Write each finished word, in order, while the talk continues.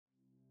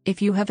If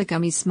you have a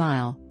gummy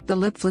smile, the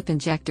lip flip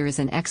injector is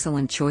an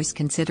excellent choice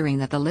considering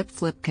that the lip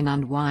flip can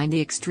unwind the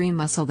extreme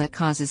muscle that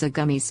causes a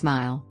gummy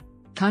smile.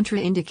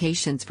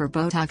 Contraindications for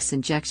Botox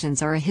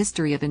injections are a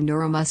history of a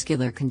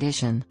neuromuscular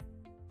condition.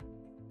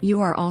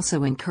 You are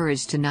also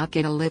encouraged to not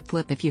get a lip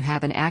flip if you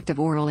have an active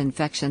oral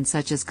infection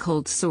such as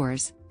cold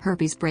sores,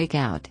 herpes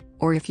breakout,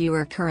 or if you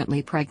are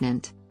currently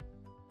pregnant.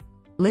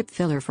 Lip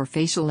filler for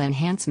facial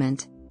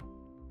enhancement.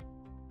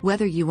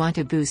 Whether you want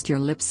to boost your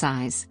lip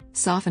size,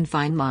 soften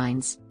fine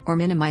lines, or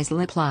minimize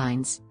lip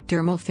lines,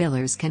 dermal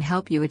fillers can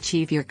help you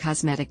achieve your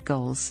cosmetic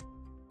goals.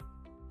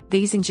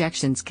 These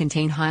injections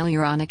contain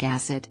hyaluronic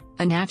acid,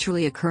 a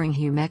naturally occurring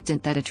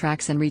humectant that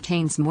attracts and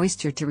retains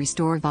moisture to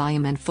restore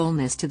volume and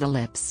fullness to the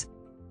lips.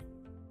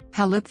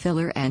 How lip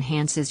filler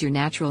enhances your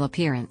natural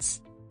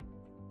appearance.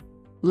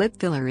 Lip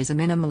filler is a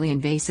minimally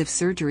invasive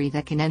surgery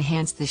that can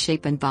enhance the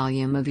shape and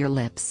volume of your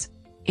lips.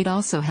 It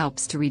also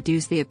helps to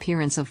reduce the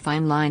appearance of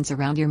fine lines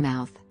around your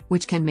mouth,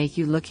 which can make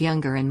you look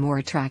younger and more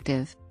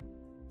attractive.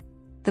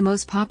 The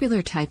most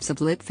popular types of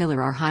lip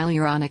filler are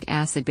hyaluronic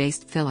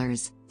acid-based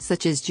fillers,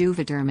 such as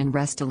Juvederm and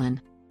Restylane.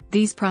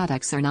 These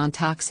products are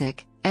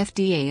non-toxic,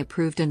 FDA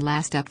approved and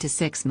last up to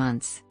 6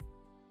 months.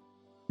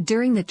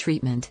 During the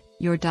treatment,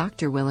 your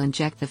doctor will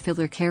inject the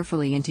filler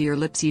carefully into your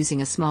lips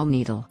using a small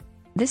needle.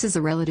 This is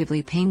a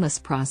relatively painless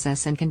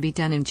process and can be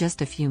done in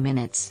just a few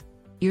minutes.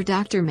 Your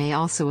doctor may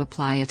also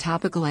apply a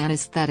topical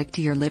anesthetic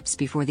to your lips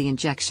before the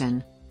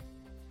injection.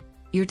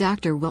 Your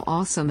doctor will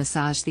also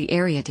massage the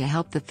area to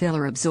help the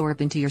filler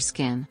absorb into your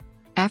skin.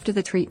 After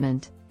the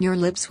treatment, your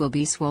lips will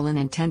be swollen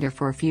and tender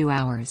for a few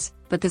hours,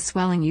 but the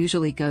swelling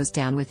usually goes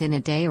down within a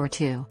day or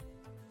two.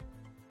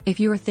 If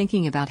you are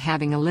thinking about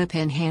having a lip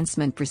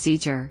enhancement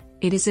procedure,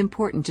 it is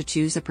important to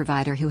choose a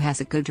provider who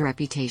has a good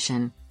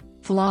reputation.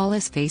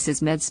 Flawless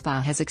Faces Med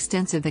Spa has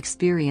extensive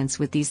experience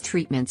with these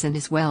treatments and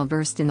is well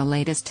versed in the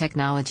latest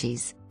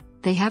technologies.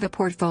 They have a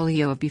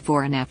portfolio of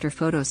before and after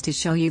photos to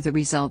show you the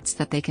results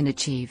that they can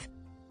achieve.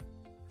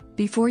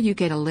 Before you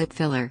get a lip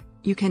filler,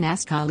 you can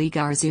ask Ali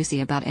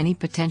Garzouzi about any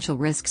potential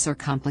risks or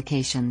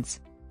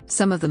complications.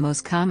 Some of the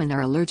most common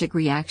are allergic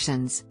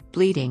reactions,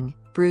 bleeding,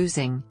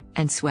 bruising,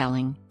 and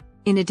swelling.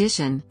 In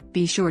addition,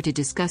 be sure to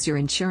discuss your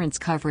insurance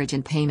coverage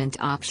and payment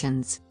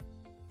options.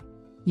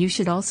 You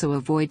should also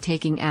avoid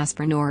taking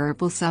aspirin or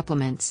herbal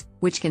supplements,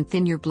 which can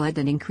thin your blood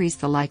and increase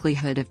the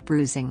likelihood of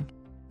bruising.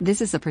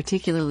 This is a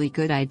particularly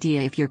good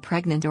idea if you're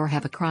pregnant or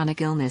have a chronic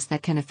illness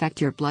that can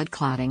affect your blood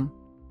clotting.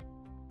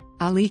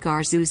 Ali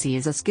Garzouzi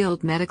is a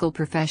skilled medical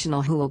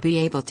professional who will be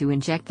able to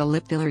inject the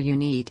lip filler you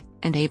need,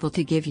 and able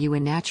to give you a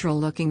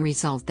natural-looking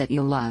result that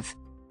you'll love.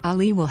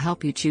 Ali will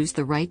help you choose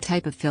the right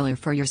type of filler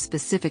for your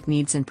specific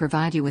needs and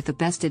provide you with the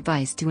best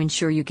advice to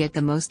ensure you get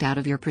the most out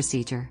of your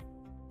procedure.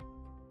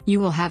 You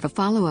will have a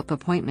follow-up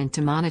appointment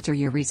to monitor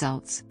your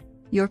results.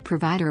 Your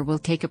provider will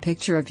take a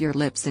picture of your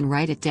lips and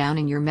write it down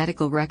in your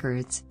medical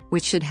records,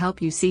 which should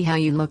help you see how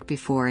you look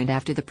before and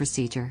after the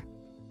procedure.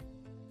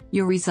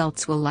 Your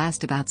results will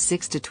last about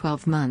 6 to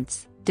 12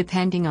 months,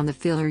 depending on the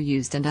filler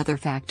used and other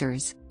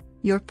factors.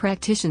 Your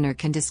practitioner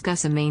can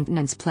discuss a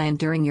maintenance plan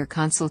during your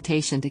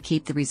consultation to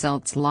keep the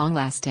results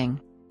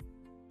long-lasting.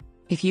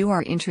 If you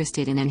are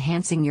interested in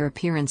enhancing your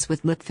appearance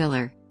with lip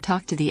filler,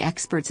 talk to the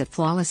experts at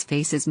Flawless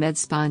Faces Med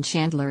Spa in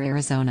Chandler,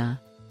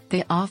 Arizona.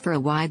 They offer a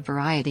wide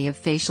variety of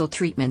facial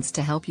treatments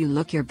to help you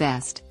look your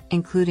best,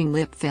 including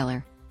lip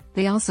filler.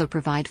 They also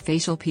provide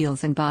facial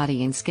peels and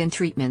body and skin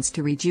treatments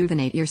to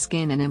rejuvenate your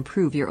skin and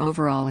improve your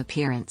overall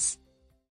appearance.